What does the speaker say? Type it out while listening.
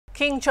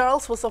King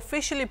Charles was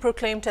officially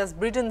proclaimed as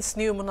Britain's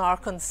new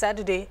monarch on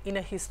Saturday in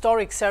a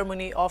historic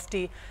ceremony of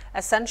the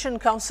Ascension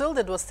Council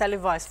that was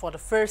televised for the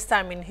first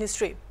time in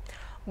history.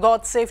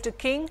 "God save the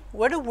King"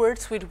 were the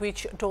words with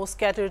which those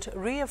gathered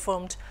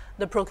reaffirmed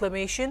the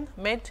proclamation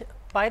made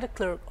by the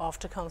clerk of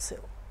the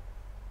council.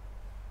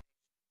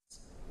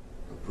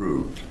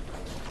 Approved.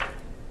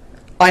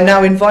 I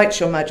now invite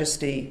Your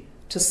Majesty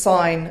to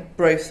sign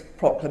both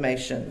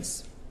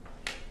proclamations.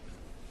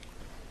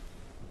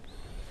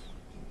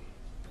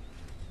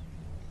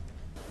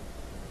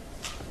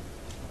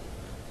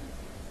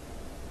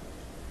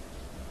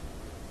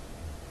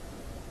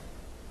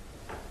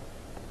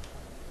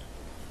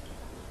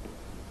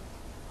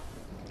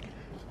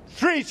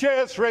 Three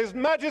cheers for His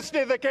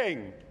Majesty the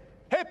King.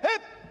 Hip,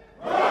 hip!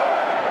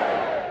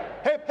 Hooray!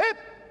 Hip, hip!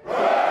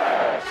 Hooray!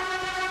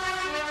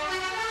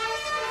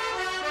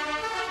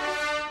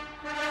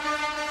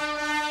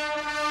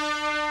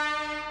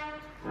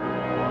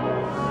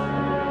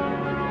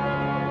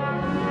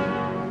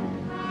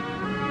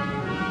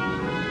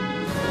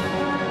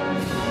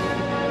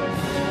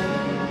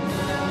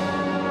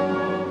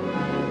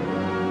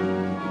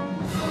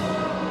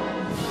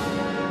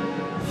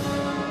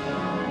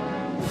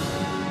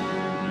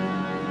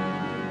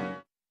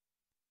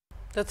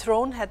 The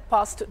throne had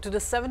passed to the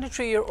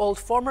 73-year-old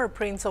former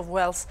Prince of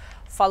Wales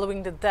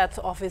following the death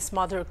of his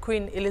mother,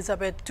 Queen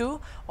Elizabeth II.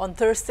 On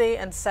Thursday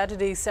and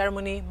Saturday's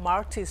ceremony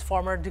marked his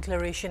former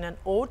declaration and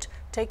oath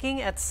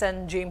taking at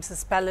St.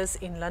 James's Palace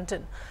in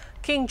London.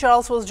 King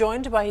Charles was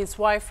joined by his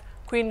wife,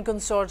 Queen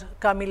Consort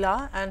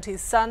Camilla, and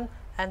his son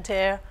and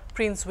heir,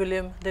 Prince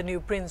William, the new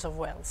Prince of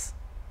Wales.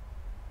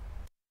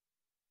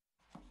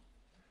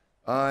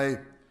 I,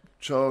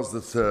 Charles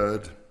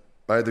III,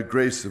 by the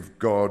grace of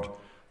God,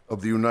 of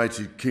the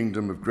United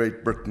Kingdom of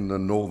Great Britain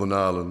and Northern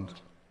Ireland,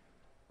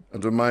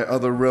 and of my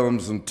other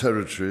realms and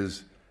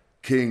territories,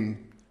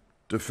 King,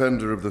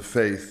 Defender of the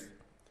Faith,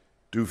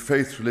 do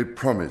faithfully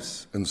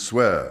promise and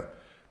swear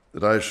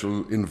that I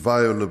shall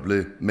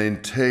inviolably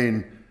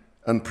maintain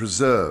and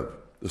preserve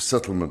the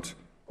settlement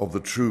of the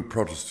true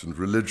Protestant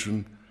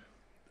religion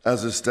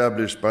as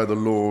established by the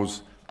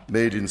laws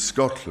made in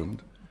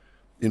Scotland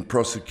in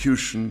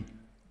prosecution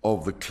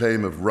of the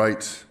claim of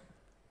right,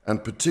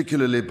 and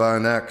particularly by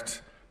an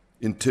act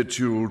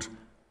intituled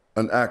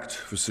An Act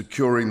for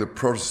Securing the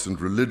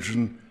Protestant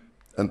Religion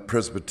and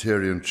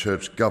Presbyterian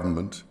Church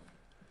Government,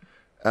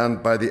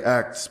 and by the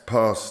acts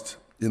passed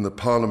in the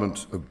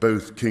Parliament of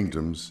both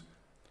kingdoms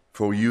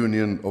for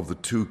union of the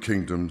two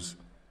kingdoms,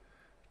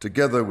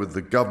 together with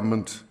the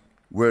government,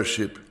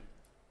 worship,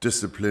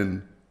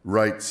 discipline,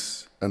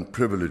 rights and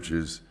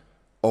privileges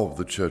of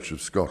the Church of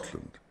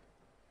Scotland.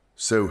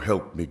 So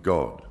help me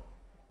God.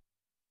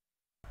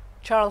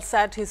 Charles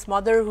said his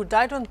mother, who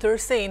died on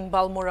Thursday in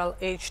Balmoral,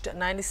 aged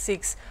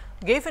 96,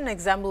 gave an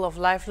example of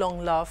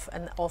lifelong love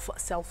and of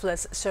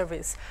selfless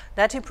service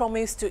that he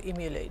promised to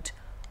emulate.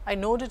 "I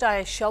know that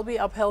I shall be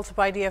upheld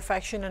by the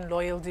affection and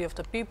loyalty of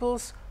the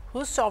peoples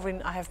whose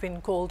sovereign I have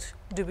been called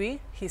to be,"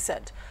 he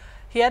said.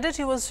 He added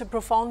he was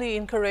profoundly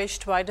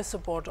encouraged by the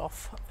support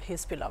of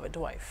his beloved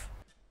wife.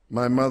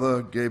 My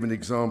mother gave an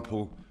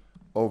example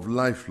of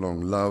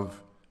lifelong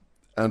love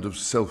and of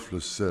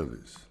selfless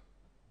service.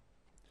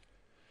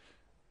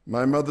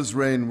 My mother's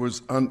reign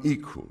was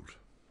unequaled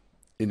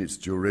in its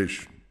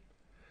duration,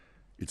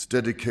 its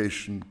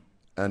dedication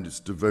and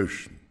its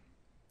devotion.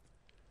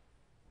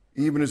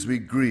 Even as we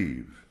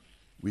grieve,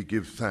 we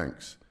give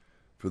thanks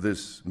for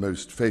this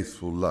most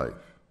faithful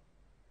life.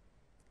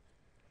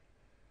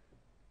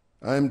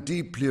 I am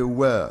deeply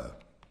aware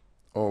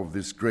of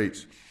this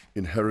great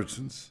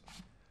inheritance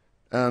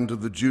and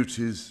of the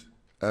duties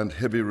and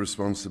heavy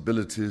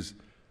responsibilities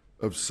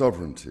of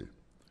sovereignty,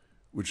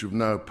 which have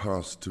now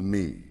passed to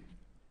me.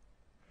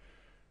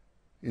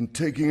 In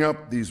taking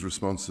up these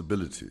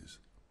responsibilities,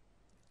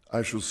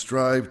 I shall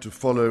strive to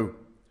follow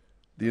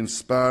the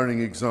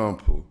inspiring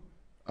example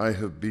I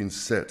have been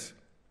set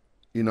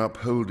in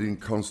upholding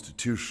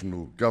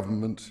constitutional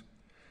government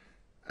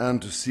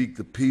and to seek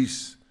the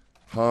peace,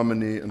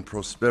 harmony and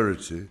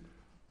prosperity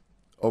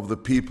of the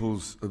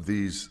peoples of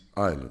these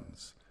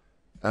islands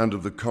and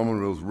of the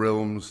Commonwealth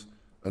realms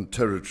and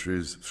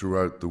territories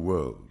throughout the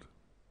world.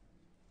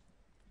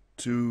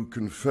 To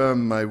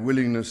confirm my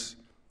willingness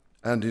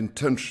and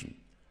intention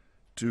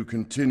to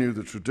continue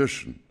the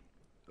tradition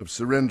of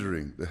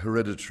surrendering the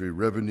hereditary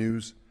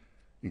revenues,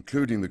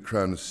 including the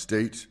Crown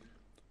Estate,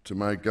 to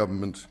my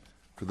government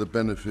for the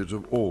benefit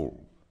of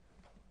all,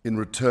 in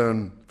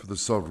return for the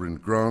sovereign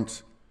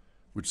grant,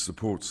 which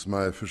supports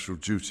my official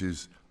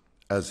duties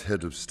as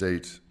head of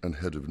state and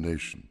head of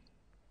nation.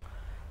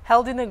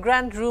 Held in a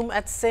grand room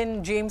at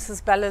St.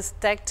 James's Palace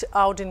decked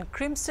out in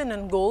crimson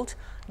and gold,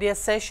 the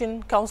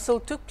Ascension Council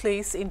took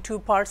place in two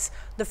parts,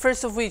 the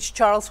first of which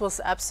Charles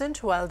was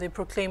absent while they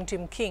proclaimed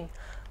him king.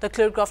 The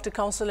clerk of the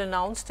council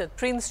announced that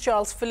Prince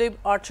Charles Philip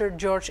Arthur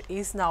George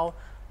is now,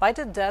 by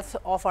the death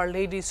of Our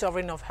Lady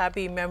Sovereign of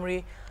happy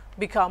memory,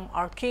 become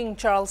our King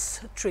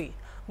Charles III.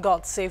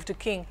 God save the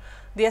King.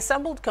 The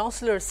assembled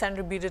councillors then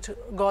repeated,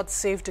 God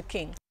save the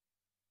King.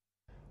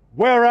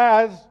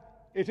 Whereas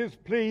it has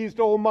pleased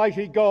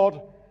Almighty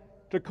God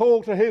to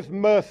call to his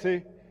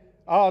mercy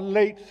our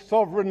late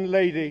Sovereign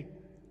Lady,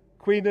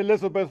 Queen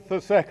Elizabeth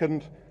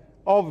II,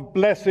 of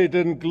blessed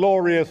and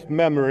glorious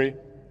memory,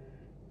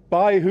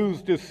 by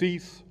whose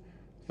decease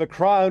the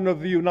crown of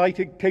the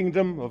United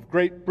Kingdom of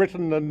Great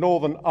Britain and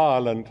Northern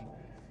Ireland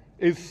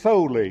is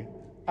solely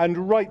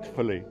and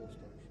rightfully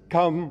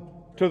come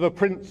to the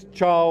Prince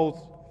Charles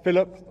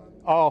Philip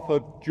Arthur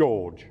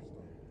George.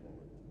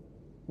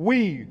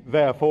 We,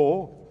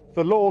 therefore,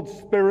 the Lords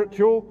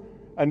Spiritual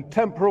and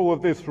Temporal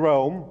of this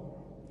realm,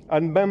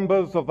 and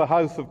members of the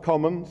House of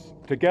Commons,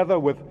 together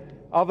with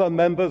other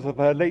members of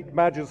Her late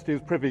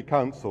Majesty's Privy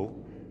Council,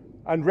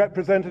 and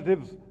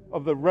representatives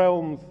of the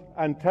realms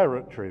and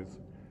territories,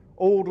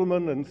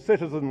 aldermen and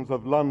citizens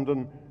of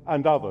London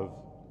and others,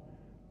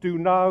 do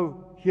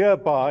now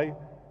hereby,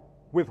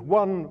 with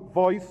one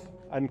voice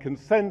and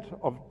consent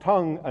of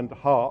tongue and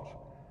heart,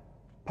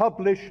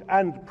 publish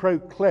and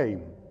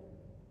proclaim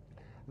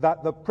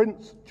that the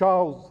Prince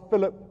Charles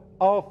Philip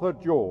Arthur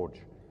George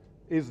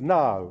is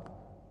now,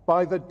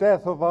 by the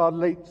death of our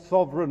late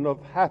sovereign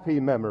of happy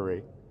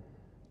memory,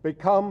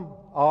 become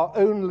our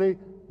only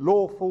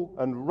lawful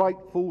and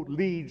rightful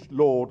liege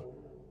lord,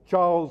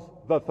 Charles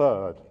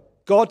III.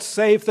 God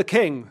save the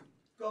King.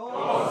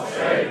 God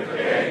save the King.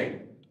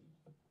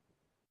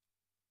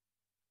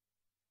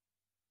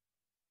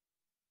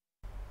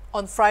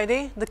 On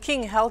Friday, the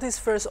King held his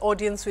first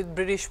audience with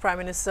British Prime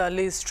Minister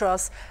Liz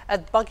Truss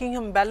at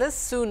Buckingham Palace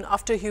soon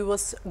after he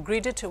was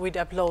greeted with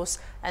applause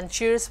and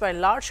cheers by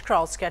large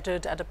crowds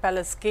scattered at the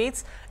palace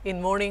gates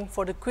in mourning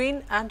for the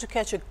Queen and to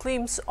catch a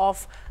glimpse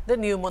of the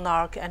new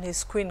monarch and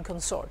his Queen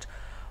consort.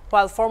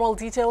 While formal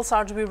details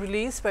are to be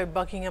released by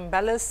Buckingham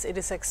Palace, it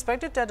is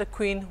expected that the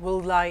Queen will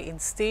lie in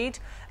state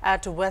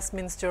at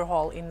Westminster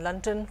Hall in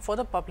London for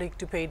the public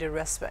to pay their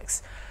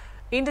respects.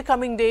 In the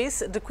coming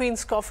days, the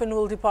Queen's coffin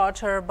will depart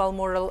her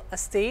Balmoral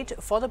estate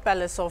for the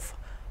Palace of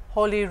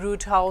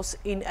Holyrood House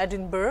in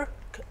Edinburgh,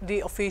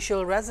 the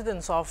official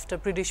residence of the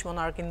British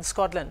monarch in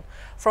Scotland.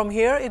 From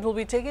here, it will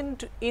be taken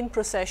in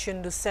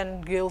procession to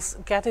St Giles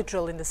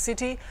Cathedral in the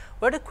city,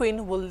 where the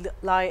Queen will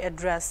lie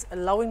at rest,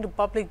 allowing the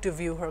public to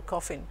view her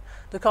coffin.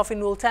 The coffin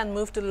will then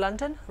move to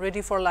London,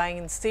 ready for lying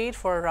in state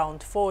for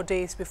around 4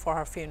 days before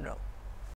her funeral.